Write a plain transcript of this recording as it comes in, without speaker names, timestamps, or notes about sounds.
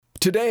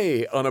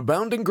Today on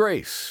Abounding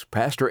Grace,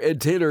 Pastor Ed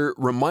Taylor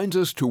reminds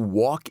us to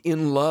walk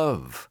in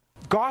love.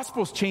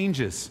 Gospels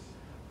changes.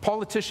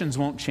 Politicians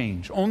won't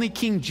change. Only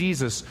King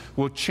Jesus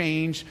will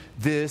change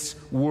this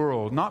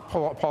world. Not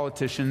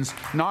politicians,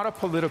 not a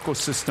political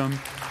system,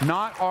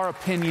 not our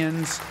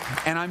opinions.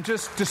 And I'm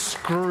just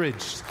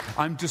discouraged.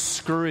 I'm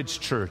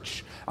discouraged,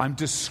 church. I'm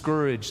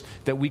discouraged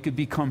that we could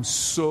become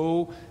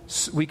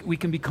we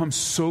can become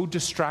so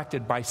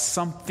distracted by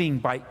something,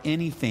 by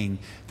anything,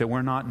 that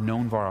we're not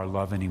known for our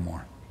love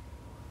anymore.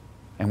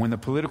 And when the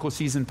political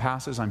season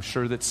passes, I'm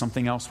sure that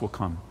something else will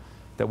come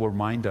that will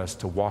remind us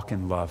to walk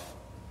in love,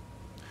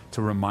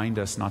 to remind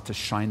us not to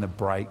shine the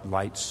bright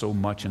light so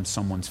much in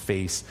someone's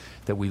face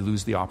that we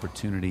lose the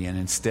opportunity, and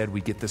instead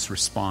we get this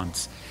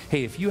response.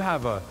 Hey, if you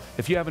have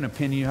an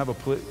opinion,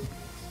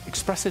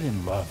 express it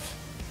in love.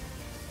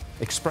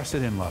 Express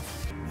it in love.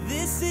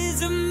 This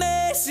is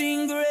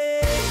amazing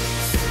grace.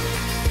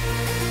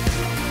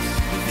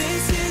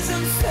 This is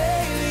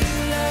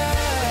unfailing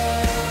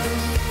love.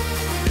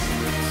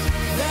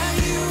 That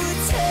you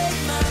would take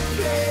my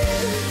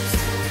place.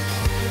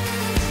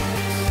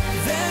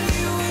 That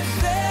you would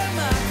bear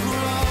my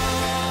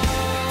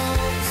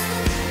cross.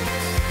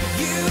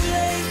 You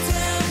laid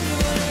down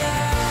your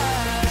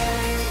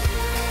life.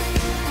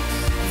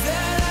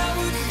 That I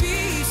would be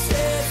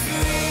set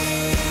free.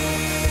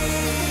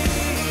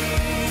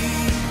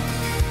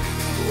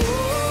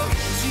 Oh,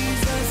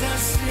 Jesus, I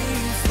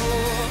sing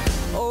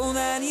for all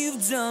that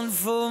you've done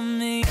for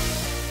me.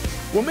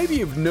 Well, maybe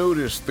you've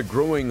noticed the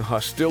growing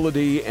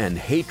hostility and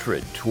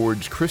hatred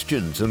towards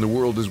Christians in the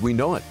world as we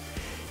know it.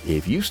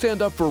 If you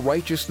stand up for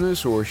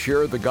righteousness or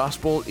share the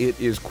gospel, it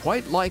is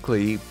quite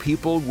likely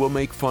people will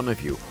make fun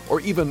of you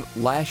or even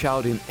lash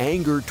out in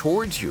anger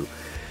towards you.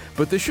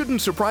 But this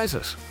shouldn't surprise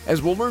us.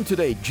 As we'll learn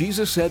today,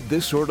 Jesus said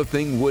this sort of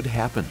thing would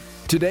happen.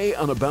 Today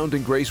on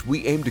Abounding Grace,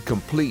 we aim to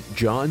complete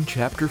John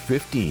chapter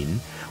 15,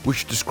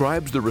 which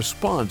describes the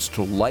response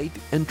to light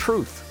and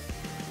truth.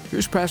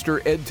 Here's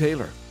Pastor Ed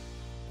Taylor.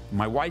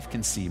 My wife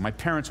can see, my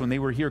parents when they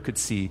were here could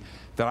see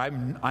that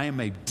I am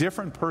a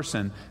different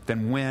person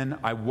than when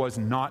I was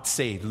not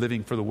saved,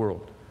 living for the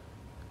world.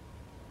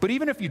 But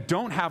even if you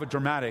don't have a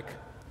dramatic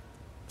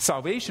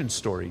salvation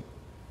story,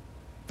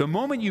 the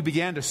moment you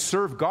began to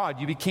serve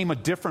God, you became a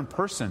different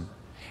person.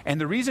 And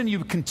the reason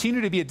you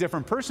continue to be a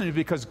different person is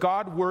because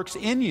God works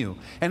in you.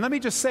 And let me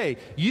just say,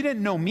 you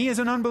didn't know me as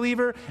an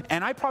unbeliever,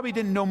 and I probably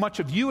didn't know much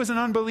of you as an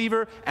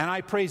unbeliever, and I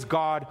praise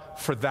God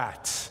for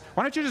that.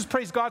 Why don't you just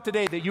praise God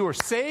today that you are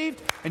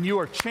saved and you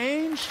are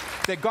changed,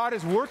 that God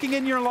is working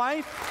in your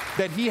life,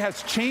 that He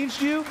has changed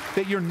you,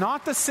 that you're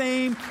not the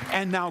same,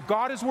 and now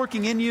God is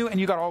working in you, and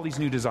you got all these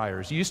new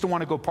desires. You used to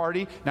want to go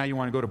party, now you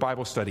want to go to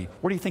Bible study.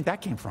 Where do you think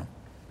that came from?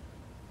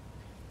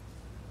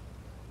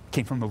 It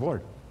came from the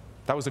Lord.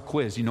 That was a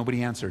quiz.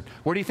 Nobody answered.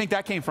 Where do you think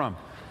that came from?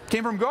 It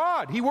came from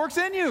God. He works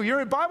in you. You're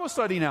in Bible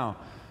study now.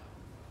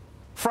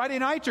 Friday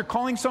night, you're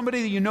calling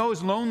somebody that you know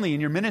is lonely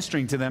and you're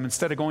ministering to them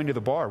instead of going to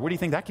the bar. Where do you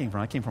think that came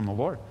from? That came from the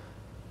Lord.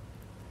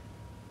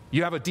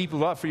 You have a deep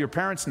love for your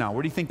parents now.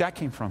 Where do you think that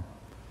came from?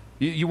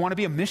 You want to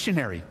be a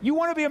missionary. You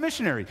want to be a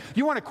missionary.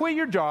 You want to quit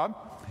your job.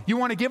 You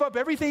want to give up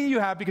everything you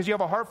have because you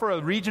have a heart for a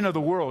region of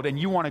the world and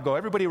you want to go.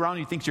 Everybody around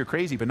you thinks you're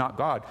crazy, but not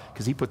God,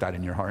 because He put that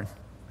in your heart.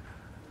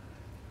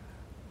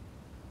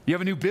 You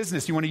have a new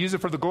business. You want to use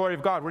it for the glory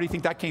of God. Where do you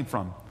think that came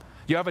from?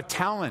 You have a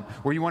talent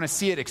where you want to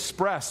see it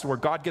expressed, where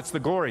God gets the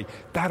glory.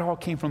 That all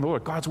came from the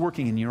Lord. God's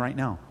working in you right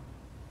now.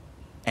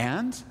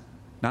 And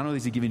not only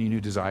is He giving you new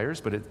desires,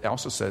 but it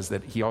also says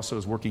that He also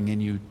is working in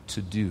you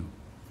to do.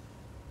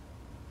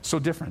 So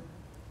different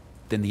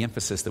than the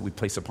emphasis that we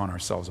place upon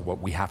ourselves of what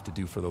we have to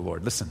do for the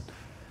Lord. Listen,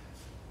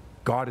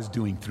 God is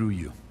doing through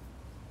you.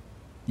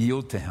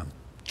 Yield to Him.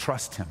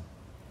 Trust Him.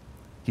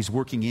 He's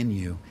working in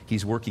you.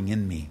 He's working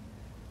in me,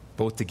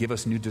 both to give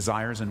us new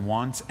desires and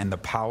wants and the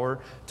power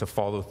to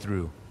follow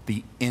through.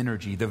 The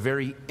energy, the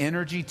very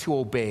energy to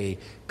obey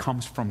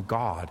comes from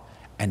God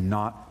and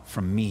not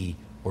from me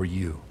or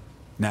you.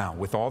 Now,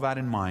 with all that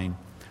in mind,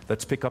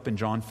 let's pick up in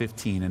John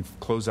 15 and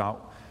close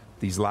out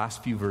these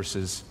last few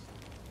verses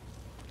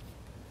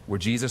where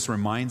Jesus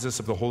reminds us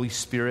of the Holy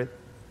Spirit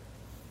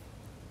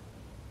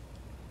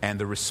and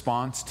the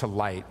response to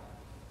light.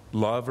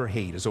 Love or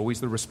hate is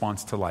always the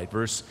response to light.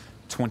 Verse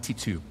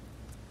 22.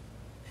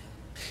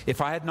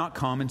 If I had not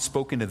come and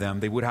spoken to them,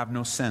 they would have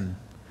no sin.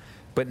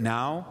 But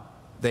now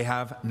they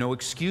have no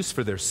excuse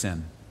for their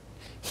sin.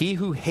 He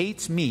who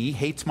hates me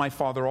hates my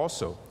Father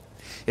also.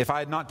 If I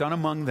had not done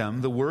among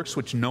them the works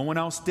which no one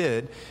else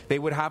did, they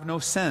would have no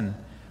sin.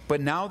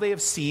 But now they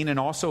have seen and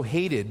also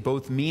hated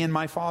both me and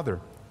my Father.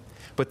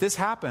 But this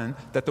happened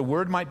that the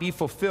word might be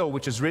fulfilled,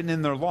 which is written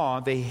in their law,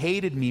 they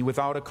hated me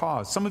without a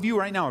cause. Some of you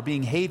right now are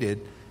being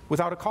hated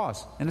without a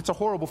cause, and it's a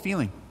horrible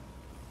feeling.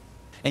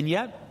 And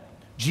yet,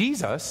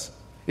 Jesus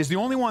is the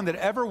only one that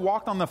ever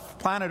walked on the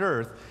planet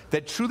Earth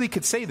that truly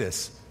could say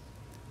this,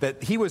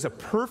 that He was a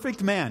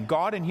perfect man,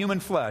 God in human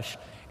flesh,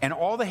 and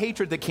all the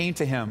hatred that came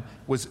to Him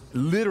was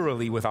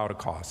literally without a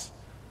cause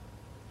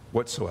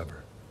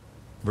whatsoever.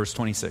 Verse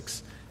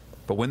 26,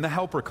 but when the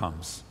Helper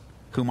comes,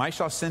 whom I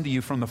shall send to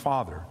you from the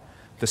Father,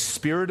 the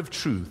Spirit of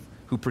truth,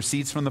 who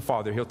proceeds from the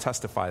Father, he'll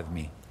testify of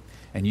me.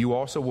 And you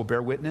also will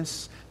bear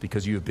witness,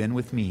 because you have been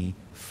with me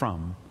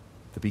from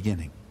the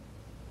beginning.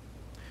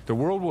 The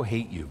world will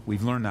hate you.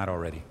 We've learned that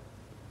already.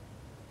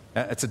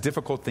 It's a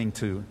difficult thing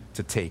to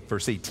take.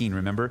 Verse 18,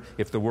 remember,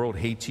 if the world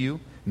hates you,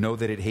 know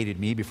that it hated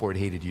me before it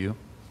hated you.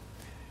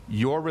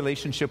 Your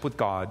relationship with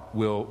God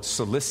will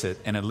solicit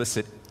and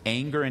elicit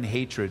anger and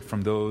hatred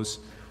from those,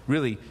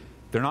 really,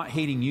 they're not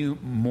hating you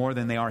more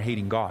than they are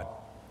hating God.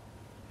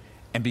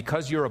 And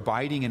because you're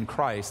abiding in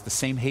Christ, the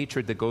same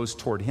hatred that goes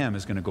toward him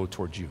is going to go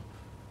towards you.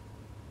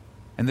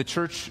 And the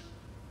church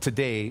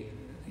today,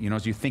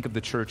 as you think of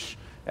the church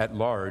at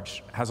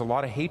large, has a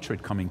lot of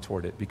hatred coming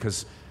toward it,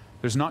 because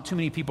there's not too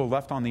many people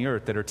left on the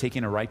earth that are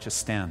taking a righteous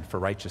stand for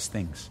righteous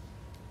things,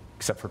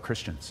 except for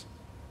Christians.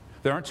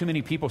 There aren't too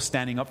many people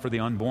standing up for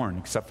the unborn,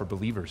 except for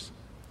believers.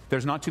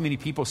 There's not too many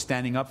people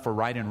standing up for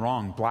right and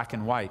wrong, black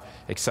and white,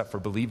 except for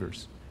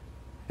believers.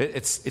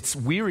 It's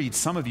wearied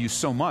some of you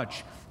so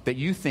much that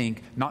you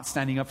think not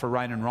standing up for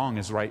right and wrong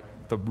is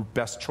the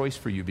best choice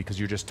for you, because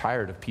you're just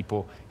tired of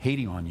people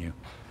hating on you.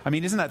 I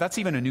mean, that's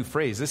even a new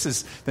phrase. This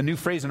is the new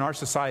phrase in our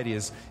society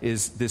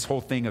is this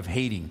whole thing of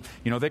hating.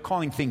 They're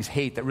calling things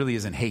hate that really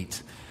isn't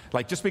hate.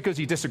 Like, just because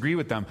you disagree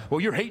with them, well,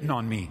 you're hating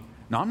on me.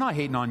 No, I'm not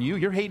hating on you.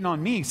 You're hating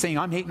on me, saying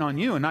I'm hating on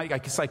you. And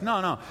it's like,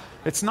 no,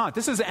 it's not.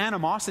 This is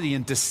animosity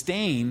and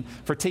disdain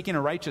for taking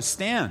a righteous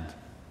stand.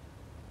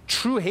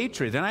 True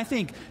hatred. And I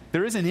think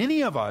there isn't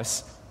any of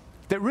us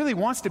that really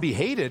wants to be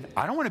hated.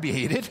 I don't want to be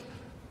hated.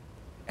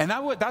 And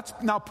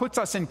that now puts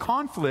us in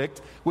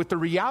conflict with the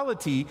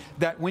reality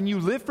that when you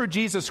live for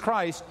Jesus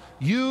Christ,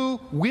 you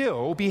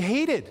will be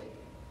hated,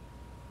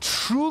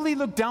 truly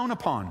looked down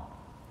upon.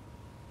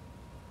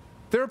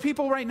 There are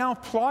people right now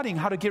plotting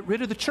how to get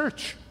rid of the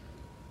church.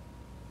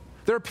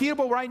 There are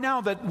people right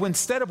now that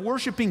instead of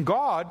worshiping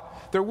God,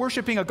 they're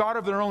worshiping a God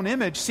of their own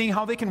image, seeing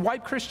how they can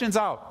wipe Christians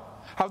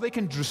out, how they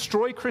can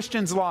destroy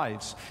Christians'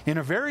 lives. In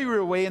a very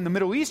real way in the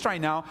Middle East right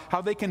now,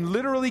 how they can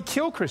literally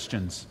kill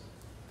Christians.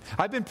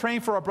 I've been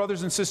praying for our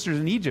brothers and sisters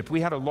in Egypt.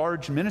 We had a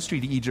large ministry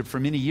to Egypt for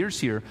many years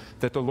here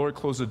that the Lord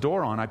closed the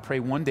door on. I pray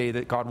one day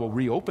that God will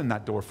reopen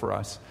that door for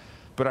us.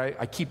 But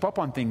I keep up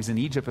on things in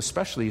Egypt,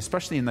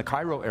 especially in the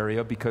Cairo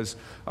area, because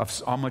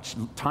of how much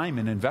time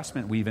and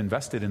investment we've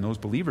invested in those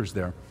believers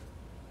there.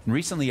 And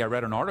recently I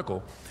read an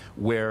article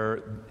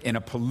where in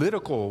a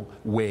political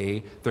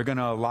way, they're going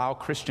to allow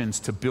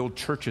Christians to build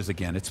churches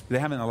again. They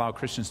haven't allowed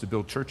Christians to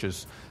build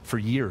churches for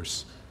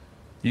years.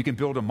 You can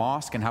build a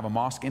mosque and have a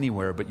mosque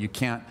anywhere, but you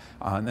can't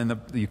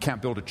you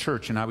can't build a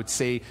church. And I would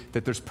say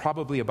that there's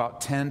probably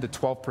about 10 to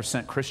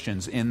 12%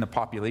 Christians in the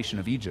population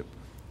of Egypt.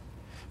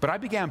 But I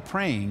began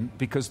praying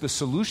because the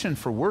solution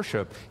for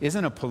worship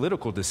isn't a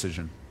political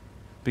decision.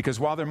 Because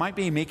while there might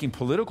be making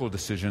political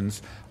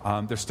decisions,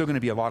 there's still going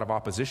to be a lot of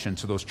opposition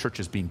to those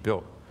churches being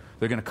built.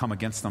 They're going to come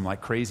against them like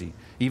crazy.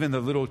 Even the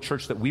little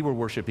church that we were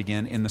worshiping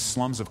in the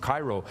slums of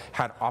Cairo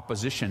had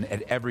opposition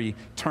at every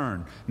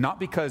turn.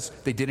 Not because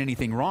they did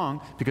anything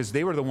wrong, because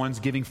they were the ones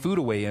giving food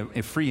away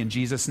free in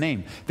Jesus'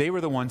 name. They were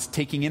the ones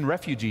taking in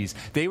refugees.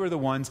 They were the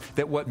ones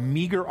that what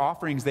meager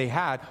offerings they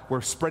had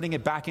were spreading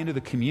it back into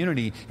the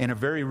community in a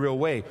very real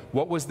way.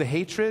 What was the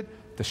hatred?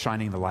 The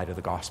shining the light of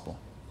the gospel.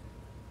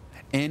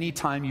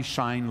 Anytime you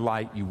shine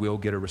light, you will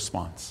get a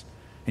response.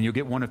 And you'll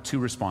get one of two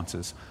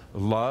responses: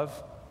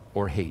 love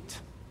or hate.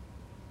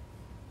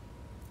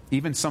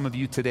 Even some of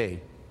you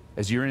today,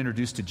 as you're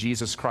introduced to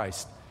Jesus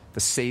Christ, the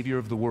Savior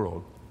of the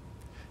world,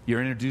 you're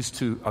introduced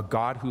to a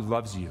God who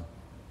loves you.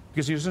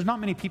 Because there's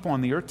not many people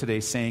on the earth today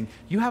saying,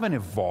 you haven't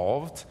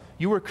evolved.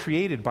 You were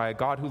created by a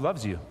God who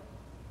loves you.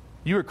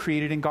 You were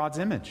created in God's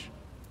image.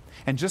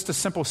 And just a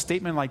simple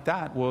statement like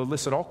that will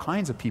elicit all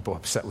kinds of people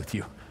upset with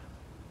you.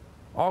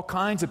 All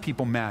kinds of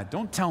people mad.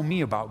 Don't tell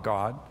me about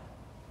God.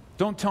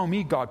 Don't tell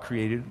me God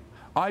created.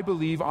 I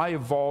believe I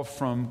evolved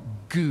from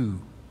goo.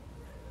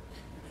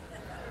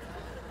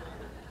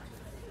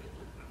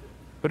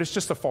 But it's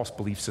just a false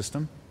belief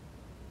system.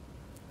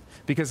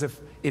 Because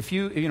if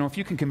you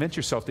can convince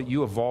yourself that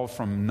you evolved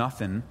from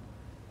nothing,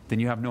 then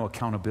you have no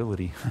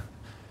accountability.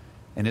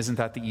 And isn't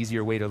that the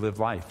easier way to live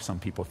life, some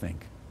people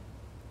think?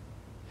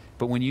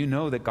 But when you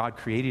know that God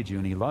created you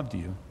and He loved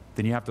you,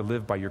 then you have to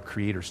live by your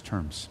Creator's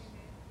terms.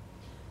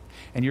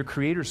 And your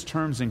Creator's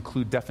terms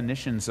include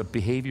definitions of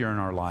behavior in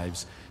our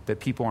lives that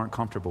people aren't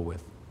comfortable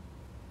with.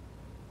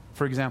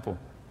 For example,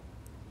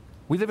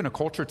 we live in a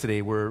culture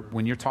today where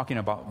when you're talking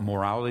about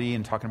morality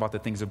and talking about the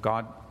things of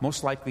God,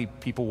 most likely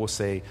people will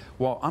say,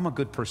 well, I'm a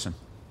good person.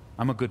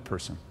 I'm a good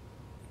person.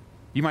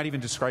 You might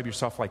even describe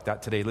yourself like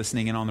that today,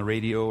 listening in on the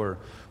radio or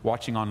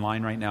watching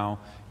online right now.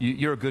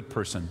 You're a good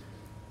person.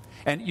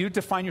 And you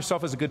define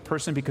yourself as a good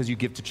person because you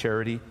give to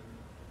charity,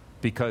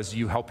 because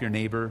you help your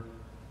neighbor,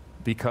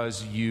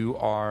 because you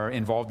are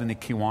involved in the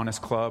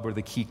Kiwanis Club or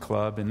the Key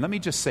Club. And let me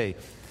just say,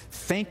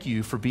 thank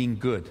you for being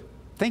good.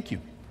 Thank you.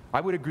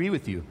 I would agree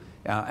with you.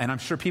 And I'm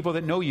sure people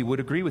that know you would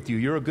agree with you.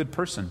 You're a good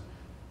person.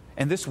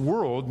 And this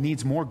world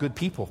needs more good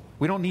people.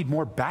 We don't need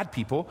more bad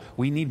people.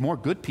 We need more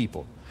good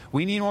people.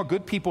 We need more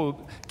good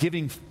people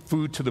giving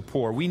food to the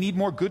poor. We need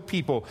more good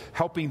people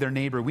helping their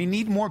neighbor. We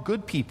need more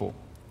good people.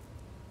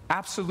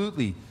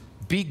 Absolutely.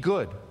 Be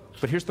good.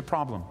 But here's the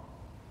problem.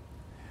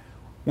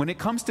 When it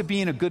comes to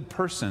being a good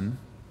person,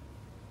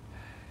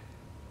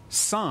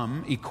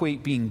 some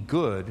equate being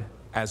good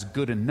as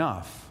good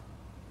enough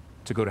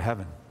to go to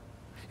heaven.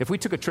 If we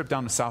took a trip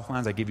down to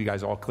Southlands, I gave you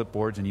guys all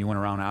clipboards and you went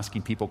around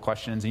asking people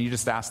questions and you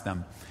just asked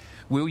them,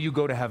 will you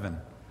go to heaven?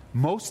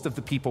 Most of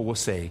the people will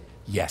say,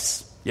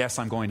 yes. Yes,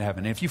 I'm going to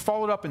heaven. And if you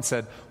followed up and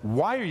said,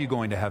 why are you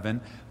going to heaven?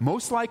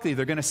 Most likely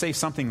they're going to say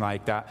something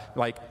like that,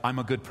 like, I'm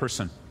a good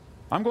person.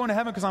 I'm going to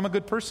heaven because I'm a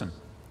good person.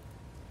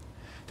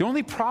 The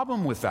only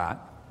problem with that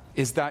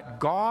is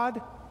that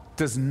God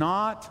does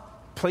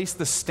not place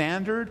the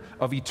standard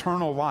of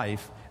eternal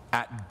life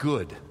at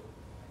good.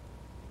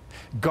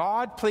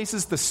 God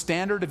places the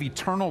standard of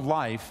eternal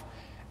life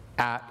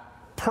at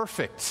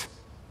perfect.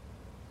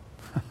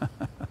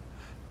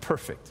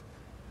 Perfect.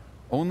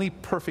 Only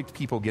perfect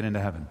people get into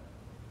heaven.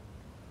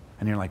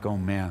 And you're like, oh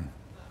man,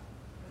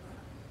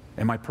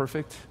 am I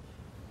perfect?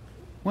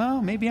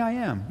 Well, maybe I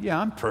am. Yeah,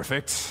 I'm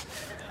perfect.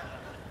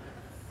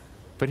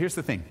 But here's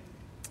the thing.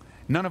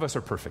 None of us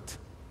are perfect.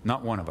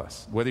 Not one of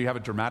us. Whether you have a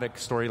dramatic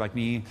story like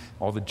me,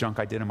 all the junk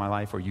I did in my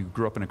life, or you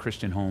grew up in a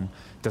Christian home,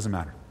 doesn't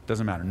matter.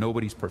 Doesn't matter.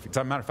 Nobody's perfect.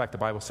 As a matter of fact, the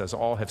Bible says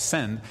all have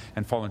sinned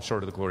and fallen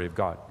short of the glory of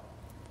God.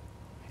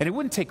 And it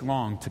wouldn't take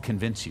long to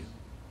convince you.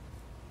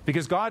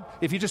 Because God,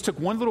 if you just took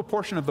one little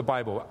portion of the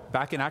Bible,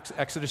 back in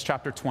Exodus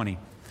chapter 20,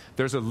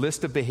 there's a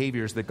list of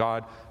behaviors that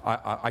God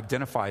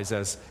identifies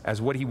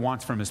as what he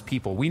wants from his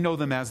people. We know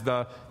them as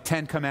the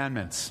 10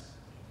 Commandments.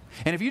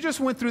 And if you just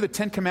went through the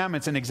 10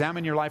 Commandments and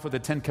examined your life with the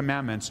 10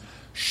 Commandments,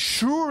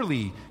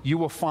 surely you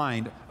will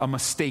find a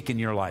mistake in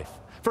your life.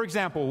 For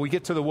example, we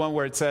get to the one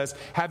where it says,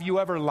 have you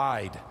ever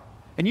lied?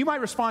 And you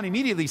might respond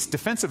immediately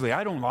defensively,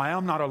 I don't lie,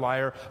 I'm not a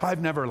liar,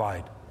 I've never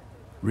lied.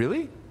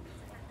 Really?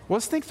 Well,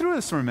 let's think through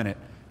this for a minute.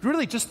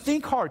 Really, just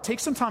think hard. Take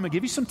some time. I'll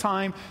give you some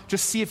time.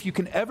 Just see if you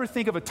can ever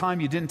think of a time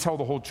you didn't tell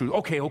the whole truth.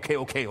 Okay.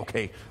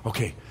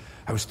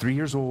 I was 3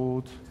 years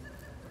old,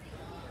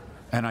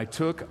 and I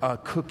took a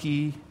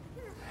cookie,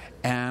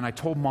 and I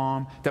told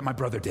Mom that my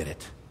brother did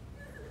it.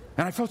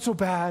 And I felt so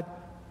bad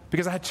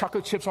because I had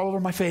chocolate chips all over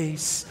my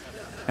face,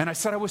 and I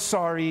said I was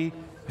sorry.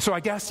 So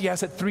I guess,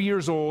 yes, at 3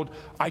 years old,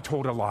 I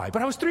told a lie.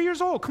 But I was 3 years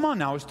old. Come on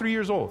now, I was 3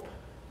 years old.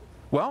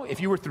 Well, if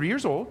you were 3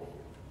 years old,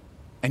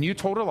 and you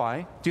told a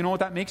lie, do you know what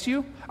that makes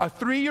you? A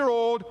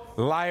 3-year-old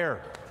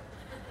liar.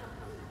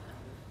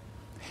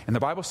 And the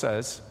Bible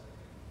says,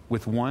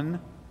 with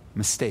one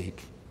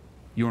mistake,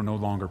 you are no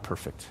longer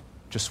perfect.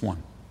 Just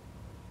one.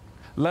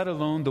 Let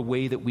alone the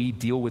way that we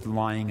deal with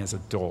lying as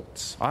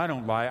adults. I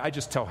don't lie, I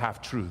just tell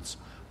half-truths.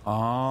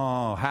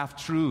 Oh,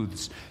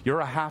 half-truths.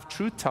 You're a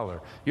half-truth teller.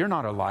 You're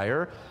not a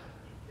liar.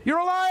 You're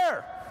a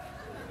liar!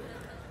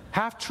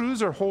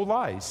 Half-truths are whole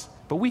lies.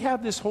 But we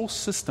have this whole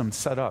system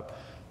set up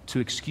to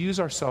excuse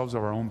ourselves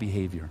of our own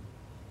behavior.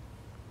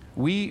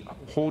 We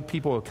hold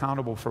people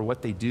accountable for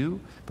what they do,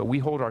 but we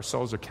hold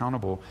ourselves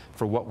accountable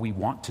for what we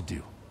want to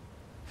do.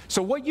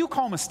 So what you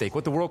call mistake,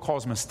 what the world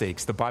calls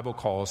mistakes, the Bible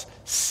calls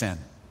sin.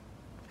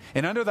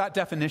 And under that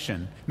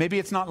definition, maybe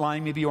it's not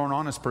lying, maybe you're an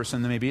honest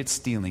person, maybe it's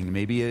stealing,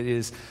 maybe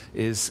it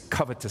is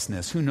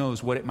covetousness. Who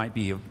knows what it might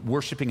be, of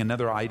worshiping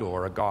another idol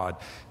or a god.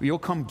 You'll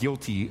come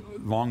guilty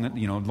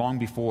long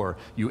before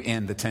you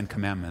end the 10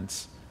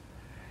 Commandments.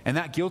 And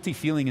that guilty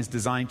feeling is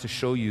designed to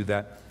show you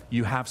that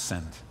you have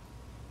sinned,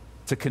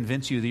 to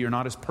convince you that you're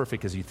not as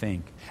perfect as you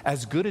think.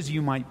 As good as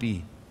you might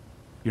be,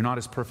 you're not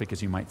as perfect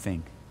as you might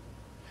think.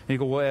 And you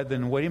go, well, Ed,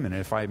 then wait a minute.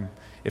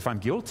 If I'm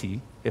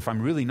guilty, if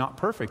I'm really not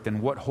perfect,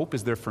 then what hope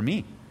is there for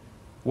me?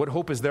 What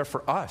hope is there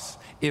for us?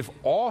 If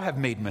all have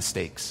made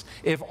mistakes,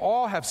 if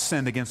all have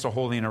sinned against a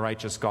holy and a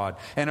righteous God,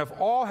 and if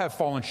all have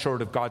fallen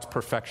short of God's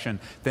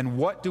perfection, then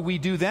what do we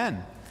do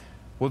then?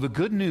 Well, the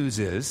good news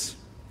is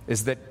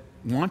that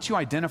once you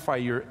identify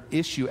your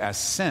issue as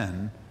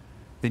sin,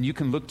 then you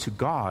can look to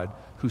God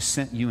who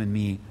sent you and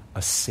me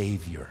a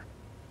Savior.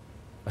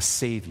 A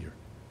Savior.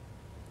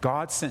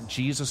 God sent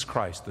Jesus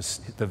Christ,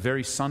 the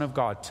very Son of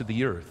God, to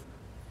the earth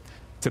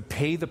to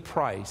pay the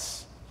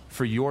price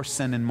for your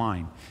sin and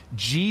mine.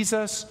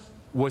 Jesus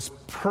was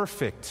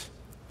perfect,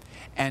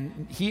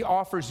 and he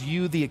offers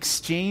you the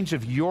exchange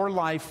of your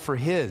life for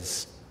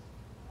his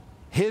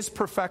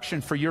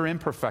perfection for your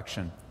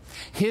imperfection,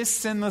 his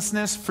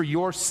sinlessness for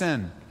your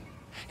sin,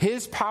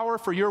 his power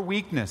for your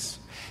weakness,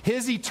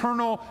 his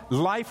eternal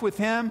life with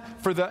him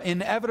for the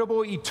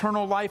inevitable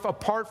eternal life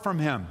apart from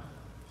him.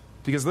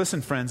 Because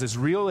listen, friends, as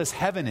real as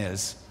heaven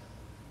is,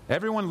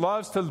 everyone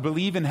loves to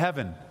believe in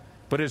heaven,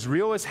 but as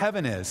real as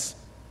heaven is,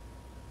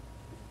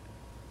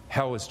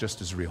 hell is just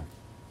as real.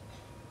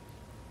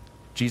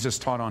 Jesus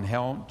taught on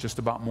hell just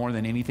about more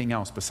than anything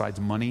else besides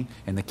money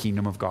and the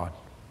kingdom of God.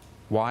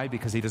 Why?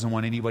 Because he doesn't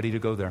want anybody to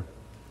go there.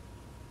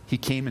 He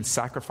came and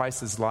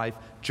sacrificed his life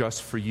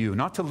just for you,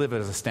 not to live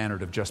as a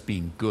standard of just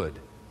being good,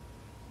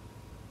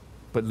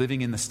 but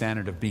living in the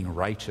standard of being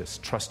righteous,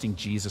 trusting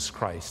Jesus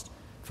Christ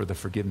for the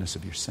forgiveness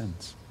of your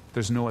sins.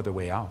 There's no other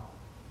way out.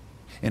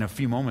 In a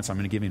few moments, I'm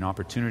going to give you an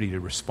opportunity to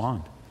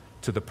respond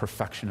to the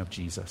perfection of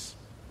Jesus,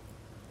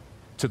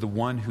 to the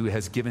one who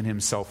has given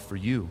himself for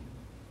you,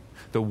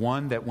 the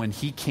one that when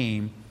he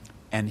came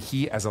and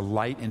he as a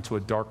light into a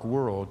dark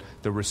world,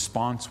 the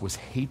response was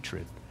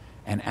hatred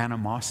and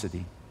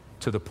animosity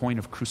to the point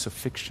of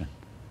crucifixion.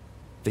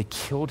 They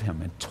killed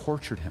him and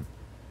tortured him.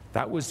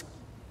 That was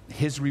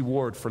his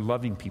reward for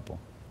loving people.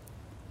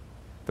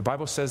 The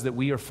Bible says that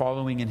we are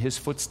following in his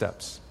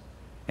footsteps,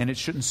 and it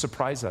shouldn't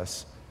surprise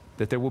us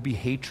that there will be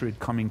hatred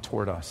coming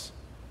toward us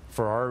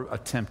for our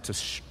attempt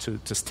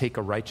to take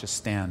a righteous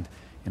stand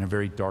in a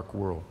very dark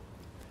world.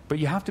 But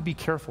you have to be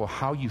careful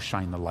how you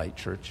shine the light,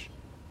 church.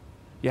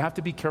 You have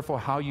to be careful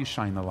how you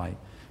shine the light,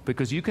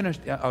 because you can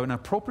an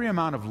appropriate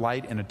amount of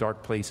light in a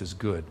dark place is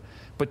good,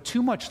 but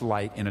too much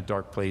light in a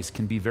dark place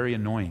can be very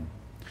annoying.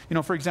 You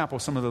know, for example,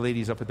 some of the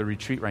ladies up at the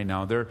retreat right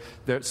now,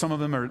 some of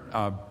them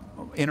are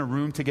in a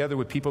room together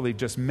with people they've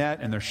just met,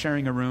 and they're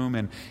sharing a room.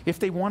 And if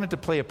they wanted to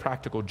play a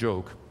practical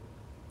joke,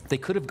 they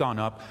could have gone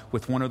up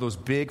with one of those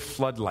big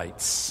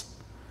floodlights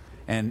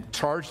and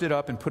charged it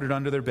up and put it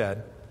under their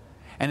bed.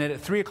 And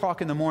at 3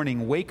 o'clock in the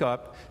morning, wake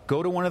up,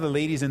 go to one of the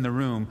ladies in the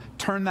room,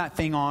 turn that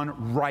thing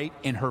on right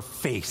in her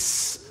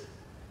face.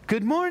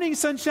 Good morning,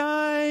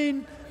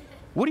 sunshine.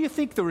 What do you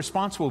think the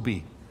response will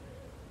be?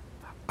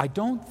 I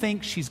don't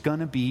think she's going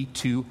to be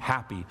too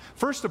happy.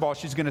 First of all,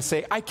 she's going to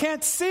say, I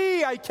can't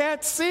see.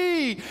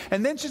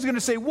 And then she's going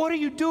to say, what are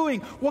you doing?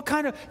 What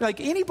kind of,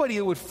 like anybody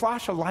that would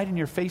flash a light in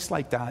your face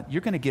like that,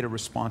 you're going to get a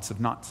response of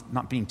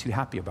not being too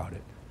happy about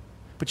it.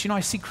 But you know,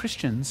 I see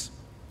Christians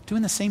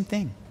doing the same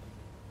thing.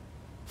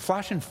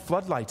 Flashing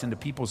floodlights into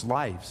people's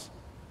lives.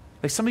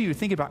 Like some of you are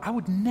thinking about, I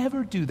would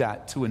never do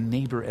that to a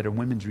neighbor at a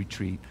women's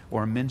retreat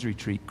or a men's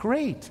retreat.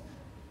 Great.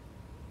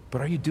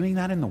 But are you doing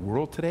that in the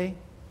world today?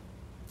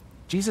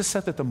 Jesus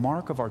said that the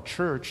mark of our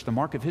church, the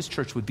mark of his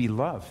church, would be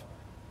love.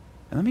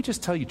 And let me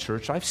just tell you,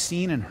 church, I've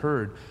seen and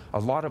heard a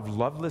lot of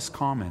loveless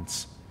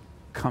comments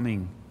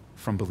coming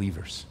from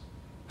believers,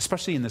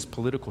 especially in this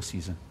political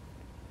season,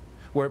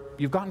 where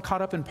you've gotten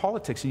caught up in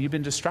politics and you've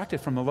been distracted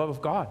from the love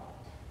of God.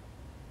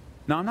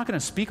 Now, I'm not going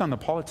to speak on the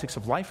politics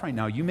of life right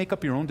now. You make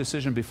up your own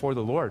decision before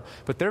the Lord.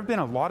 But there have been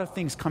a lot of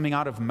things coming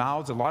out of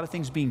mouths, a lot of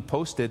things being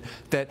posted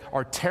that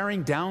are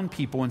tearing down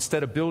people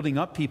instead of building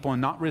up people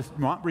and not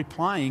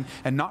replying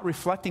and not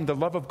reflecting the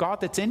love of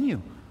God that's in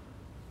you.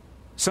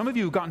 Some of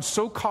you have gotten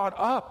so caught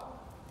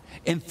up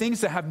in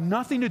things that have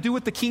nothing to do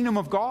with the kingdom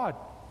of God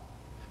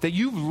that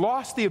you've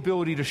lost the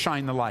ability to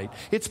shine the light.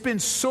 It's been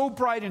so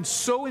bright and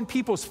so in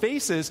people's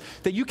faces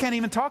that you can't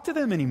even talk to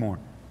them anymore.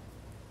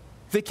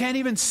 They can't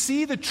even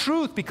see the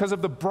truth because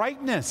of the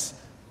brightness.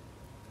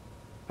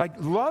 Like,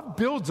 love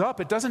builds up,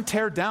 it doesn't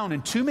tear down.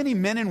 And too many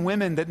men and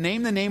women that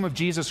name the name of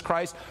Jesus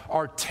Christ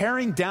are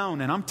tearing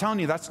down. And I'm telling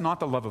you, that's not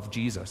the love of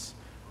Jesus.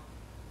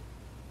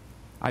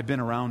 I've been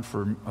around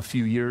for a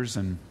few years,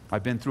 and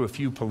I've been through a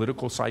few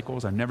political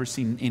cycles. I've never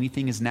seen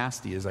anything as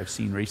nasty as I've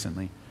seen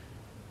recently.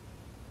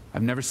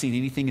 I've never seen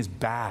anything as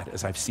bad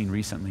as I've seen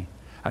recently.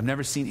 I've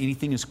never seen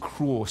anything as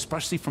cruel,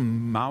 especially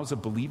from mouths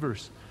of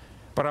believers.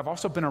 But I've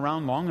also been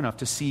around long enough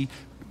to see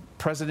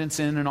presidents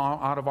in and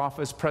out of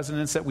office,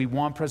 presidents that we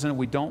want, presidents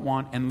we don't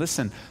want. And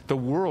listen, the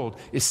world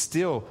is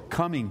still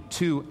coming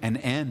to an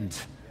end.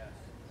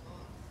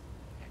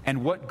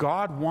 And what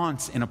God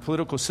wants in a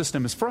political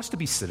system is for us to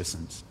be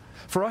citizens,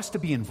 for us to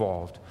be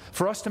involved,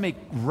 for us to make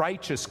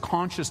righteous,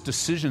 conscious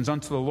decisions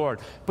unto the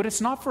Lord. But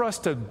it's not for us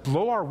to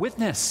blow our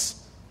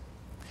witness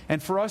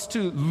and for us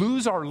to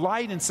lose our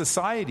light in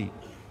society.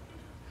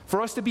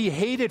 For us to be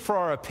hated for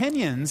our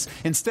opinions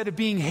instead of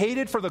being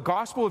hated for the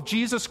gospel of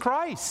Jesus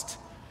Christ.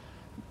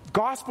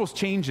 Gospel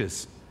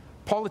changes.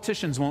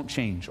 Politicians won't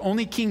change.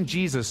 Only King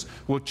Jesus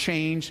will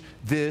change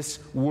this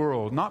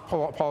world. Not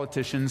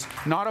politicians,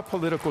 not a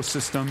political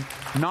system,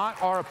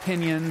 not our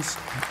opinions.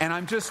 And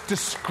I'm just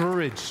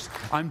discouraged.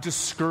 I'm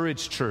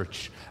discouraged,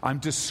 church. I'm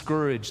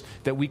discouraged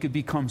that we could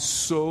become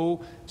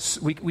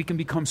we can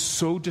become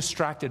so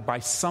distracted by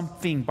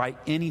something, by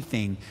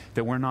anything,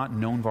 that we're not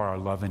known by our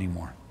love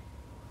anymore.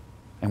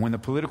 And when the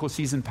political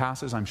season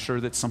passes, I'm sure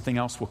that something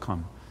else will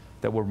come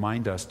that will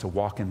remind us to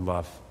walk in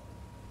love,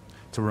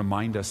 to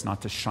remind us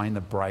not to shine the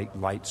bright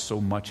light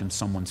so much in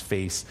someone's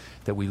face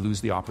that we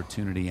lose the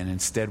opportunity, and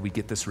instead we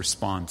get this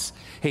response.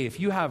 Hey, if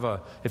you have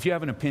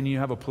an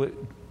opinion,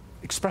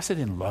 express it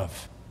in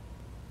love.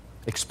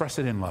 Express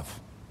it in love.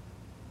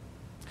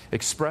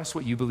 Express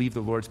what you believe the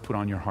Lord's put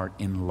on your heart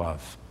in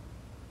love.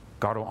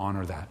 God will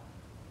honor that.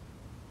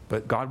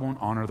 But God won't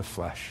honor the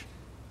flesh.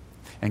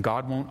 And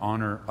God won't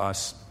honor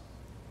us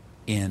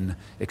in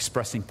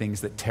expressing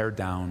things that tear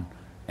down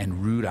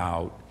and root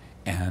out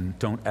and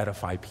don't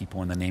edify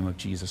people in the name of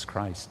Jesus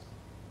Christ.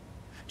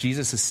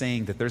 Jesus is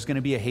saying that there's going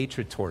to be a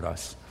hatred toward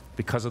us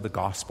because of the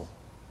gospel.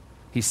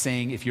 He's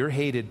saying, if you're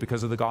hated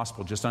because of the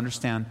gospel, just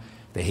understand,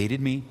 they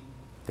hated me,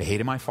 they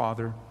hated my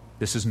Father.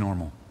 This is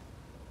normal.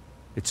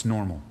 It's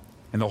normal.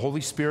 And the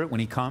Holy Spirit, when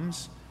he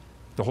comes,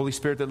 the Holy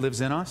Spirit that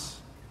lives in us,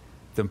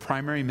 the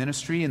primary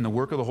ministry and the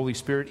work of the Holy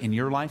Spirit in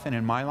your life and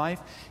in my life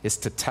is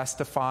to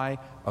testify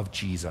of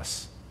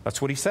Jesus.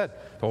 That's what he said.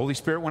 The Holy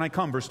Spirit, when I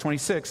come, verse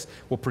 26,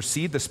 will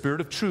proceed the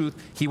Spirit of truth.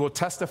 He will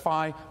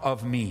testify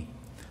of me.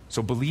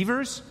 So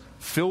believers,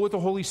 filled with the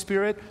Holy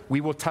Spirit,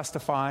 we will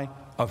testify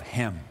of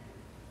him.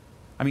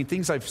 I mean,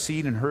 things I've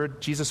seen and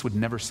heard, Jesus would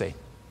never say.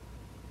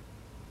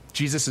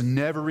 Jesus is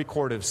never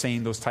recorded of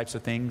saying those types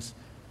of things,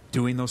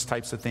 doing those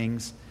types of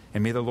things.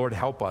 And may the Lord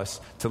help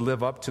us to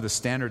live up to the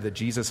standard that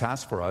Jesus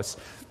has for us,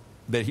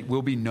 that he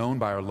will be known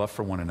by our love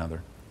for one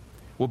another.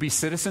 We'll be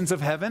citizens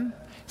of heaven,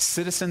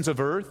 citizens of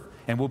earth,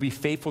 and we'll be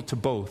faithful to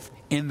both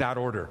in that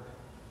order.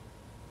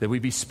 That we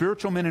be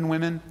spiritual men and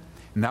women,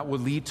 and that will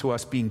lead to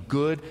us being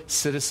good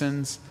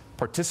citizens,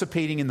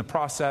 participating in the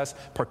process,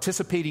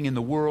 participating in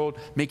the world,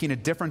 making a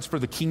difference for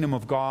the kingdom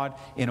of God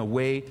in a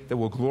way that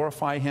will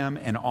glorify him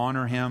and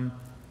honor him,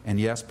 and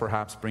yes,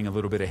 perhaps bring a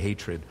little bit of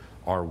hatred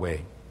our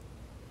way.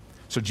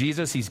 So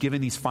Jesus, he's given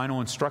these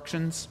final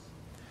instructions.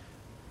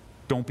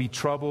 Don't be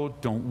troubled.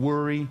 Don't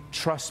worry.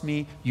 Trust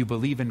me. You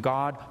believe in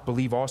God.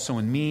 Believe also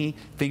in me.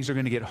 Things are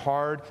going to get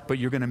hard, but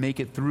you're going to make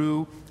it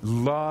through.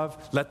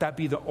 Love. Let that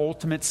be the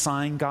ultimate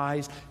sign,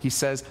 guys. He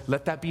says,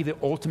 let that be the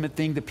ultimate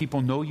thing that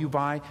people know you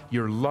by.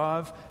 Your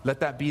love. Let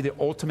that be the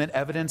ultimate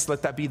evidence.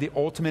 Let that be the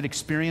ultimate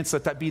experience.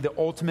 Let that be the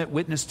ultimate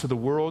witness to the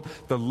world.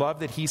 The love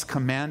that he's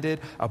commanded,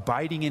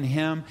 abiding in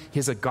him,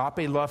 his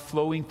agape love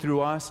flowing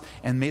through us.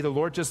 And may the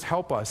Lord just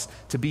help us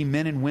to be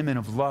men and women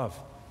of love.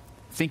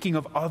 Thinking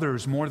of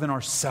others more than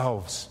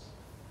ourselves,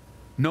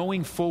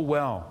 knowing full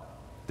well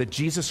that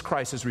Jesus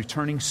Christ is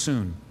returning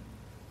soon.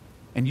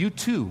 And you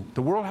too,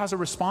 the world has a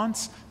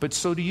response, but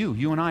so do you.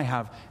 You and I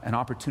have an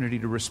opportunity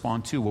to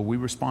respond too. Will we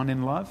respond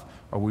in love,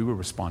 or will we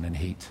respond in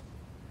hate?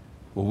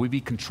 Will we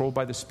be controlled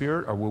by the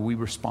Spirit, or will we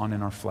respond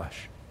in our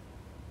flesh?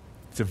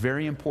 It's a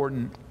very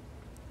important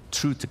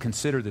truth to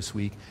consider this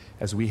week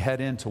as we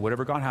head into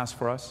whatever God has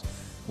for us,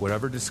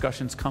 whatever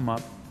discussions come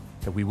up,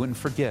 that we wouldn't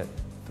forget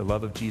the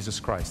love of Jesus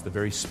Christ, the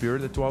very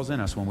Spirit that dwells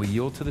in us. When we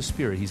yield to the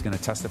Spirit, he's going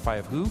to testify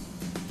of who?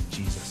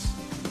 Jesus.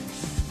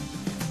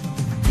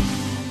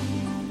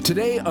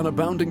 Today on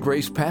Abounding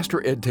Grace,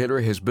 Pastor Ed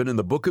Taylor has been in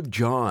the book of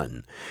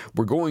John.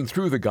 We're going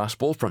through the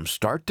gospel from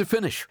start to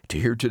finish. To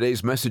hear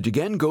today's message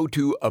again, go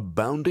to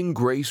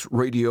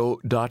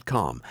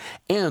aboundinggraceradio.com.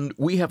 And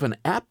we have an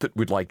app that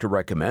we'd like to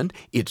recommend.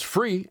 It's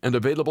free and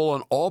available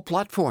on all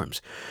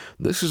platforms.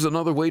 This is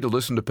another way to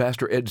listen to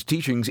Pastor Ed's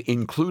teachings,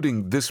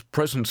 including this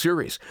present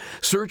series.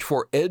 Search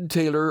for Ed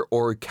Taylor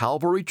or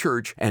Calvary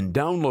Church and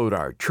download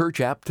our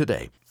church app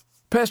today.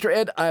 Pastor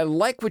Ed, I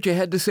like what you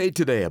had to say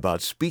today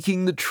about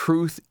speaking the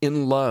truth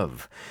in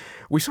love.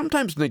 We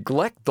sometimes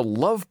neglect the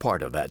love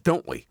part of that,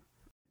 don't we?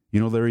 You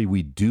know, Larry,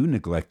 we do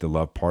neglect the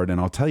love part,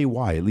 and I'll tell you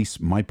why, at least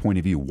my point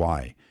of view,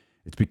 why.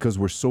 It's because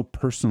we're so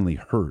personally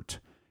hurt,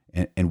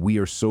 and we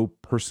are so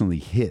personally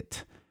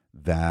hit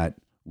that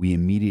we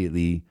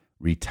immediately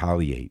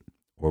retaliate,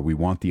 or we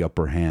want the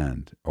upper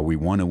hand, or we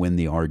want to win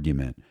the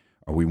argument,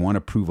 or we want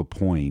to prove a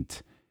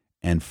point,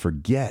 and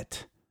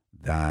forget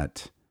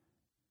that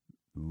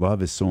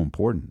love is so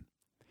important.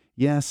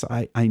 Yes,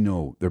 I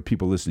know there are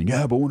people listening.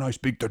 Yeah, but when I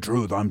speak the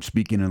truth, I'm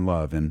speaking in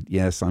love. And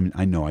yes,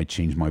 I know I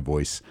changed my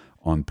voice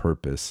on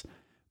purpose.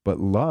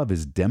 But love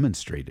is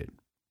demonstrated.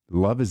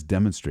 Love is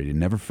demonstrated.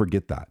 Never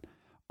forget that.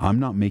 I'm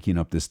not making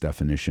up this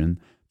definition.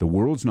 The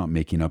world's not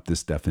making up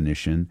this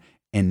definition.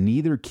 And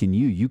neither can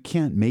you. You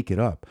can't make it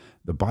up.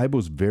 The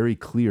Bible's very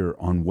clear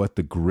on what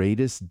the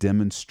greatest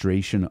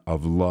demonstration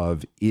of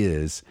love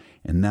is.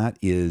 And that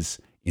is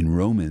in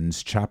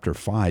Romans chapter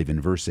 5 and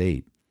verse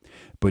 8.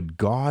 But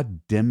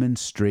God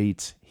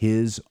demonstrates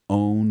his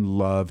own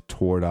love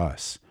toward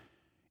us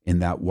in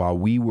that while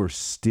we were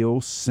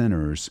still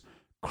sinners,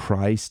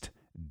 Christ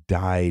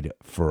died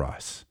for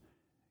us.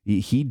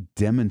 He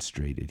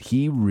demonstrated,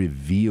 he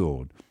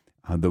revealed.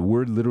 The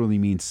word literally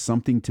means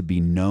something to be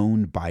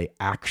known by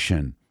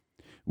action.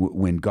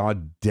 When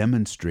God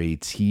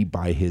demonstrates, he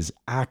by his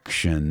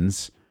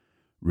actions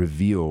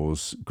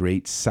reveals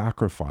great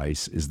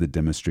sacrifice is the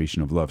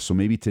demonstration of love. So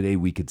maybe today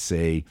we could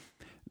say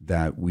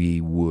that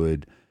we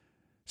would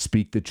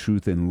speak the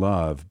truth in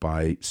love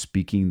by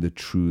speaking the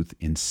truth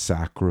in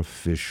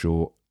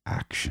sacrificial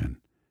action.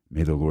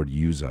 May the Lord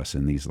use us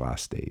in these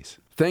last days.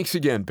 Thanks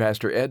again,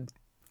 Pastor Ed.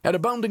 At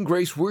Abounding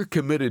Grace, we're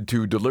committed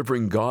to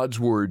delivering God's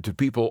Word to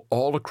people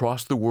all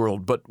across the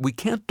world, but we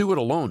can't do it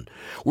alone.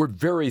 We're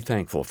very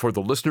thankful for the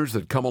listeners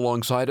that come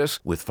alongside us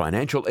with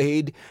financial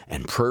aid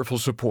and prayerful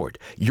support.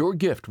 Your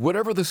gift,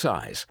 whatever the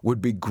size,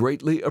 would be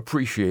greatly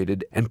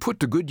appreciated and put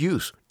to good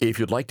use. If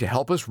you'd like to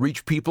help us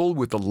reach people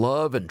with the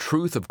love and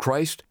truth of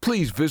Christ,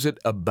 please visit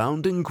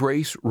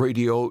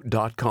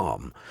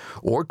aboundinggraceradio.com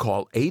or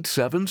call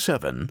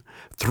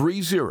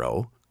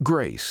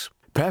 877-30-GRACE.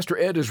 Pastor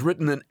Ed has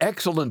written an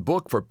excellent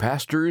book for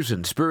pastors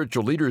and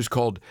spiritual leaders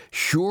called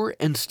Sure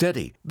and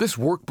Steady. This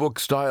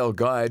workbook-style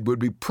guide would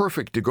be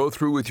perfect to go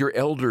through with your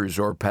elders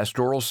or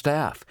pastoral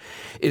staff.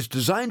 It's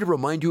designed to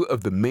remind you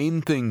of the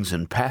main things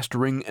in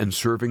pastoring and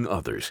serving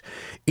others.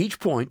 Each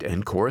point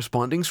and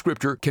corresponding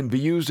scripture can be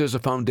used as a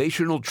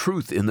foundational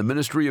truth in the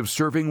ministry of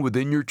serving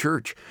within your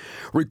church.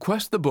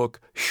 Request the book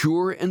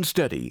Sure and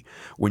Steady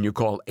when you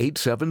call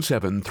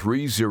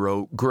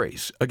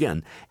 877-30-GRACE.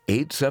 Again,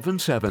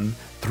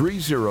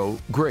 877-30-GRACE.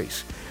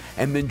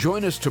 And then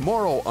join us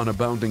tomorrow on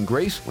Abounding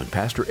Grace when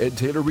Pastor Ed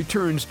Taylor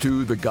returns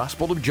to the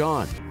Gospel of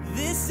John.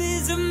 This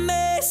is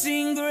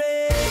amazing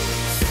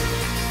grace.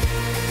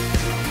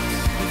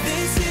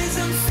 This is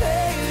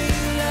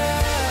unfailing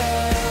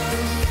love.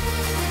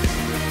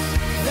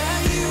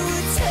 That you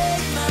would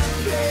take my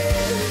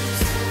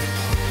place.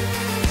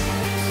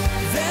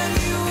 That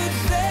you would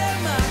bear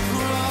my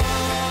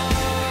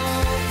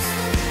cross.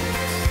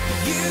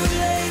 You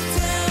laid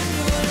down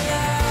your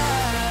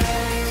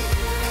life.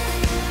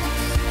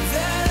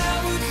 That I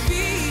would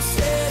be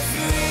set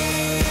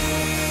free.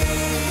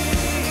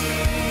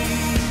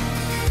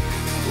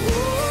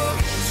 Oh,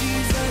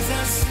 Jesus, I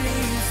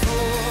sing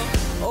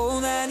for all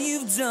that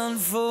you've done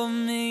for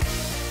me.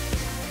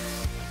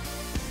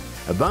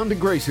 Abounding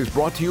Grace is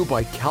brought to you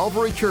by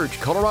Calvary Church,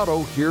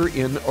 Colorado, here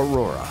in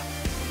Aurora.